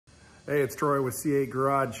Hey, it's Troy with C8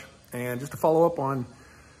 Garage, and just to follow up on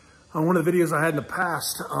one of the videos I had in the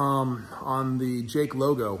past on the Jake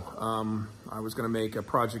logo. I was going to make a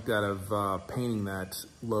project out of painting that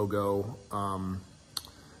logo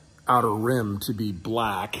outer rim to be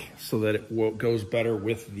black so that it goes better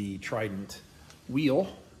with the Trident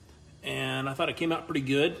wheel, and I thought it came out pretty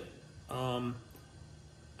good. I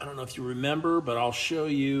don't know if you remember, but I'll show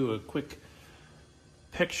you a quick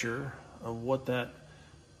picture of what that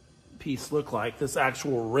piece looked like. This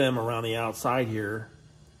actual rim around the outside here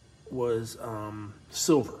was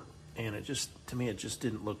silver, and it just, to me, it just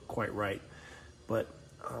didn't look quite right. But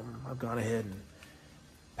I've gone ahead and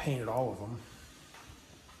painted all of them,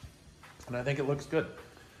 and I think it looks good.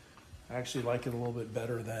 I actually like it a little bit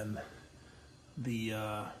better than the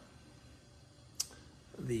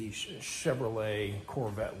Chevrolet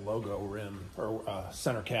Corvette logo rim, or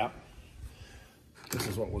center cap. This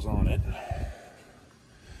is what was on it.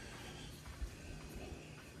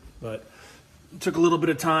 But it took a little bit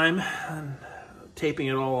of time and taping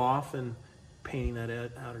it all off and painting that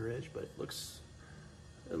outer edge, but it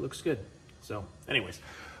looks good. So anyways,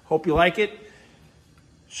 hope you like it.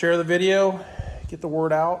 Share the video, get the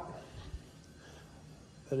word out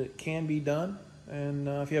that it can be done. And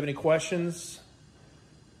if you have any questions,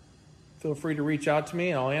 feel free to reach out to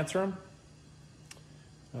me and I'll answer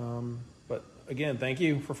them. But again, thank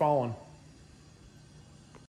you for following.